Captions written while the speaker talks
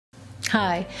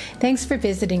Hi, thanks for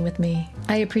visiting with me.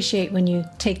 I appreciate when you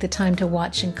take the time to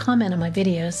watch and comment on my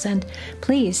videos, and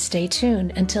please stay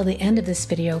tuned until the end of this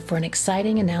video for an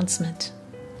exciting announcement.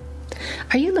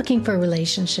 Are you looking for a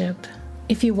relationship?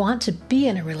 If you want to be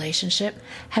in a relationship,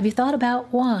 have you thought about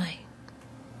why?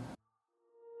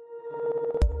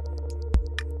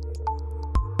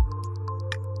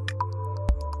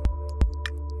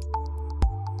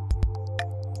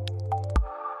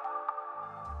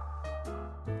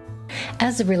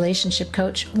 As a relationship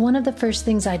coach, one of the first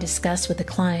things I discuss with a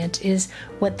client is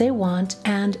what they want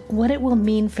and what it will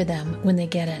mean for them when they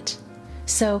get it.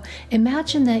 So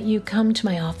imagine that you come to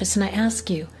my office and I ask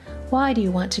you, why do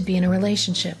you want to be in a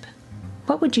relationship?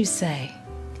 What would you say?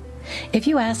 If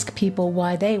you ask people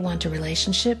why they want a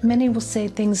relationship, many will say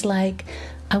things like,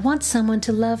 I want someone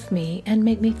to love me and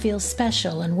make me feel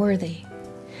special and worthy.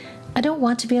 I don't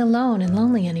want to be alone and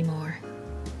lonely anymore.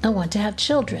 I want to have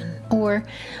children, or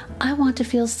I want to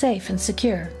feel safe and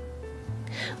secure.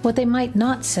 What they might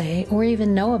not say or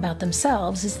even know about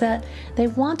themselves is that they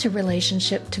want a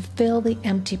relationship to fill the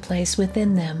empty place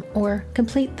within them or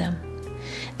complete them.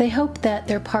 They hope that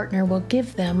their partner will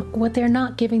give them what they're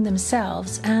not giving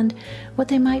themselves and what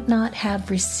they might not have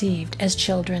received as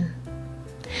children.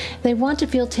 They want to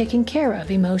feel taken care of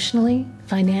emotionally,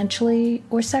 financially,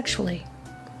 or sexually.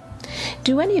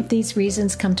 Do any of these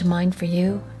reasons come to mind for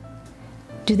you?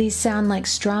 Do these sound like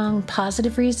strong,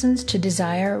 positive reasons to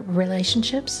desire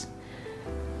relationships?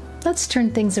 Let's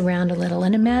turn things around a little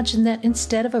and imagine that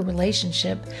instead of a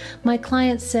relationship, my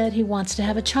client said he wants to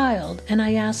have a child, and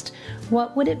I asked,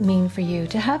 what would it mean for you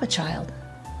to have a child?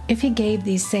 If he gave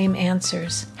these same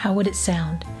answers, how would it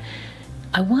sound?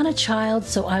 I want a child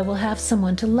so I will have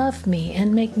someone to love me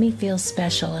and make me feel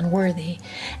special and worthy,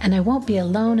 and I won't be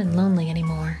alone and lonely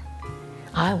anymore.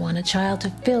 I want a child to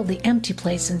fill the empty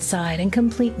place inside and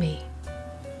complete me.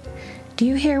 Do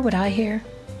you hear what I hear?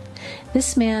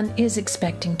 This man is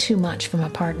expecting too much from a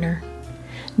partner.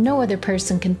 No other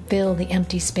person can fill the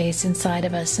empty space inside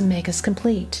of us and make us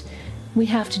complete. We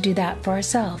have to do that for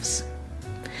ourselves.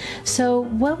 So,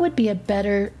 what would be a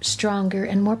better, stronger,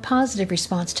 and more positive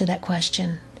response to that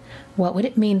question? What would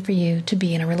it mean for you to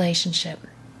be in a relationship?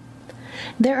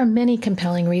 There are many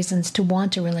compelling reasons to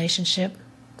want a relationship,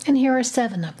 and here are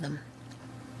 7 of them.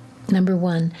 Number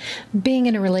 1, being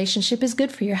in a relationship is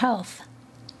good for your health.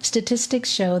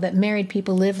 Statistics show that married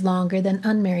people live longer than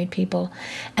unmarried people,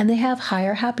 and they have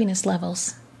higher happiness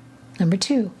levels. Number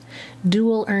 2,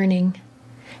 dual earning.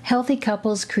 Healthy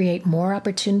couples create more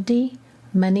opportunity,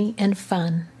 money, and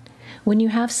fun. When you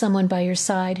have someone by your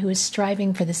side who is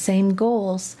striving for the same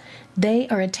goals, they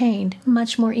are attained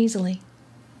much more easily.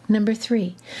 Number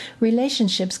 3,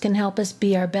 relationships can help us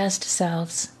be our best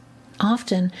selves.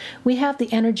 Often, we have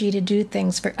the energy to do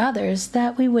things for others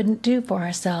that we wouldn't do for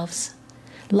ourselves.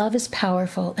 Love is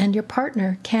powerful, and your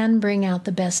partner can bring out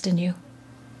the best in you.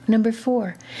 Number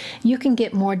 4, you can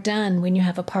get more done when you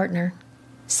have a partner.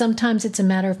 Sometimes it's a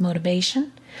matter of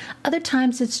motivation. Other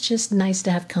times it's just nice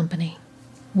to have company.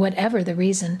 Whatever the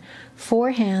reason,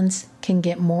 4 hands can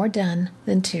get more done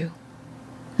than 2.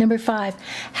 Number 5,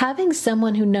 having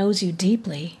someone who knows you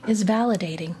deeply is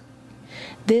validating.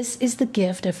 This is the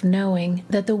gift of knowing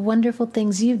that the wonderful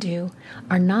things you do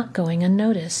are not going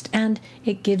unnoticed, and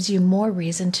it gives you more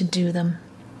reason to do them.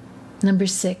 Number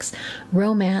 6,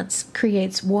 romance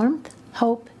creates warmth,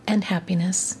 hope, and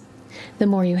happiness. The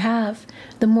more you have,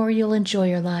 the more you'll enjoy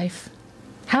your life.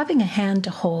 Having a hand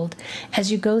to hold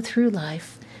as you go through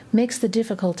life makes the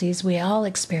difficulties we all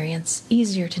experience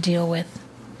easier to deal with.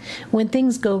 When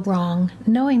things go wrong,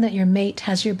 knowing that your mate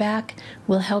has your back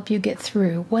will help you get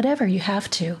through whatever you have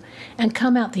to and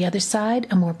come out the other side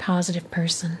a more positive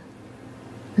person.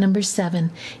 Number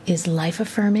 7 is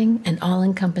life-affirming and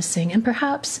all-encompassing, and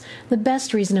perhaps the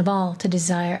best reason of all to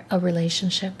desire a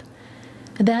relationship.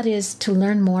 That is to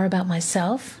learn more about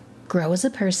myself, grow as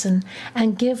a person,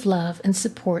 and give love and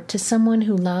support to someone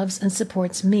who loves and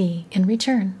supports me in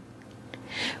return.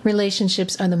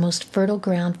 Relationships are the most fertile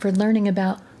ground for learning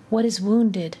about what is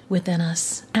wounded within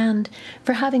us, and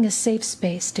for having a safe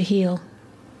space to heal.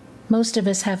 Most of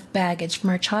us have baggage from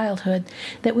our childhood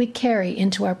that we carry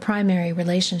into our primary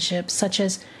relationships, such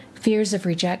as fears of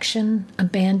rejection,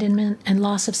 abandonment, and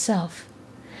loss of self.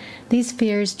 These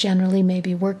fears generally may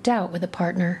be worked out with a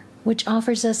partner, which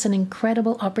offers us an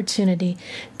incredible opportunity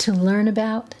to learn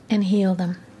about and heal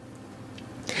them.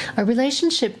 A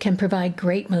relationship can provide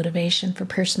great motivation for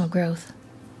personal growth.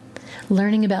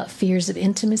 Learning about fears of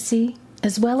intimacy,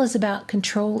 as well as about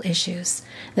control issues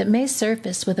that may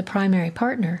surface with a primary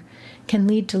partner, can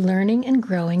lead to learning and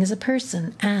growing as a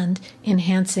person and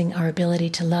enhancing our ability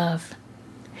to love.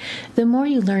 The more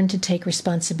you learn to take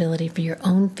responsibility for your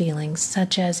own feelings,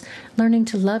 such as learning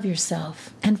to love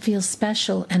yourself and feel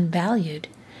special and valued,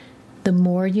 the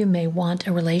more you may want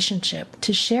a relationship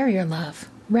to share your love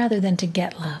rather than to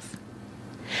get love.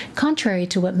 Contrary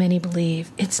to what many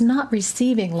believe, it's not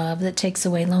receiving love that takes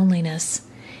away loneliness.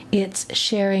 It's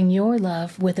sharing your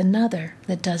love with another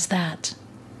that does that.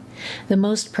 The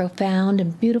most profound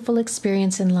and beautiful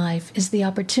experience in life is the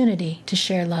opportunity to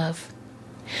share love.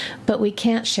 But we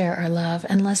can't share our love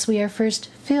unless we are first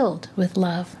filled with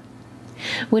love.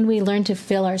 When we learn to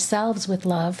fill ourselves with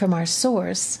love from our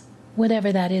source,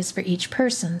 whatever that is for each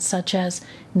person, such as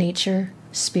nature,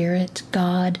 spirit,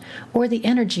 God, or the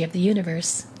energy of the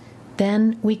universe,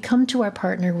 then we come to our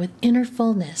partner with inner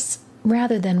fullness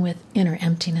rather than with inner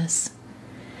emptiness.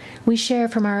 We share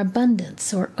from our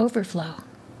abundance or overflow.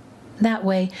 That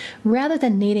way, rather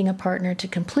than needing a partner to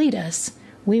complete us,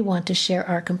 we want to share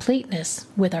our completeness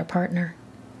with our partner.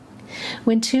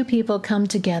 When two people come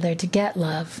together to get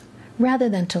love, rather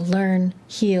than to learn,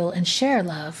 heal, and share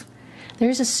love,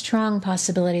 there's a strong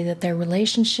possibility that their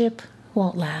relationship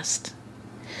won't last.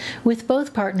 With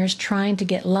both partners trying to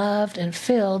get loved and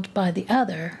filled by the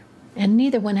other, and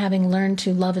neither one having learned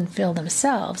to love and fill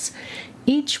themselves,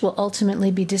 each will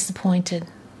ultimately be disappointed.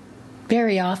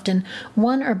 Very often,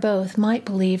 one or both might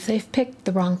believe they've picked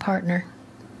the wrong partner.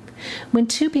 When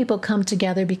two people come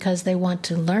together because they want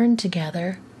to learn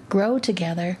together, grow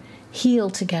together, heal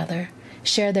together,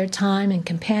 share their time and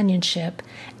companionship,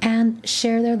 and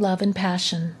share their love and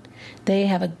passion, they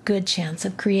have a good chance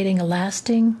of creating a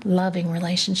lasting, loving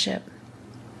relationship.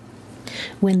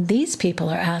 When these people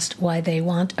are asked why they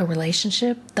want a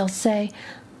relationship, they'll say,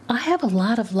 "I have a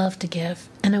lot of love to give,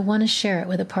 and I want to share it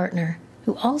with a partner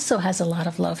who also has a lot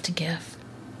of love to give.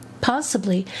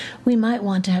 Possibly, we might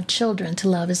want to have children to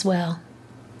love as well.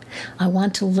 I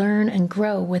want to learn and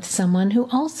grow with someone who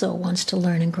also wants to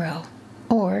learn and grow."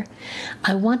 Or,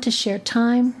 "I want to share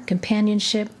time,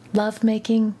 companionship,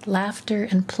 lovemaking, laughter,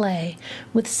 and play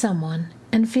with someone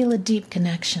and feel a deep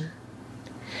connection."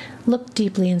 Look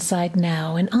deeply inside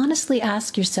now and honestly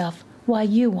ask yourself why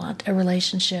you want a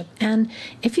relationship. And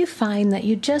if you find that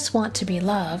you just want to be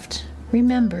loved,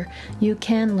 remember you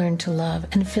can learn to love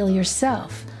and fill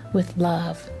yourself with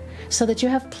love so that you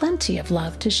have plenty of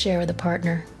love to share with a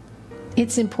partner.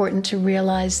 It's important to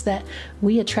realize that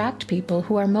we attract people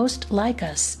who are most like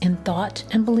us in thought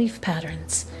and belief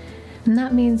patterns. And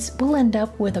that means we'll end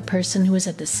up with a person who is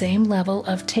at the same level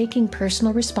of taking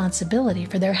personal responsibility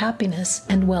for their happiness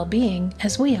and well-being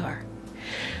as we are.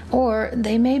 Or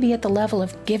they may be at the level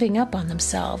of giving up on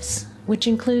themselves, which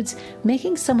includes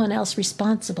making someone else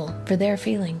responsible for their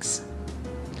feelings.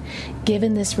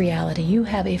 Given this reality, you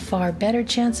have a far better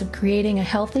chance of creating a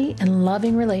healthy and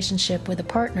loving relationship with a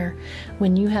partner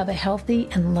when you have a healthy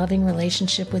and loving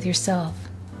relationship with yourself.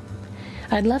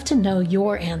 I'd love to know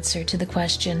your answer to the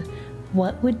question,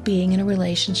 what would being in a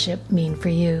relationship mean for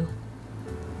you?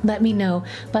 Let me know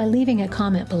by leaving a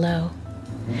comment below.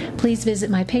 Please visit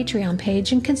my Patreon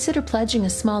page and consider pledging a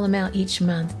small amount each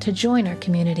month to join our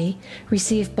community,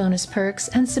 receive bonus perks,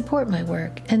 and support my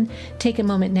work. And take a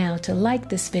moment now to like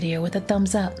this video with a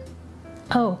thumbs up.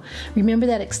 Oh, remember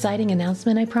that exciting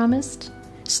announcement I promised?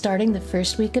 Starting the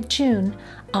first week of June,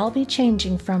 I'll be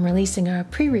changing from releasing a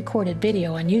pre-recorded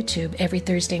video on YouTube every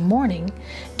Thursday morning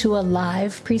to a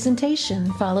live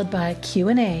presentation followed by a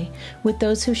Q&A with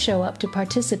those who show up to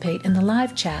participate in the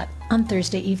live chat on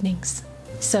Thursday evenings.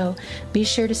 So be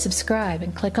sure to subscribe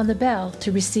and click on the bell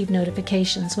to receive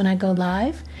notifications when I go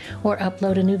live or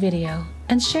upload a new video,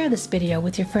 and share this video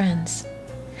with your friends.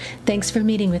 Thanks for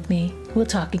meeting with me. We'll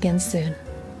talk again soon.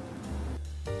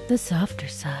 The softer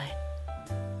side.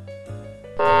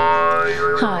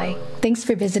 Hi, thanks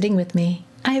for visiting with me.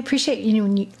 I appreciate you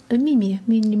when you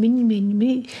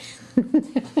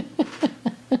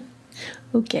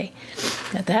Okay,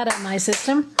 got that out of my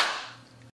system.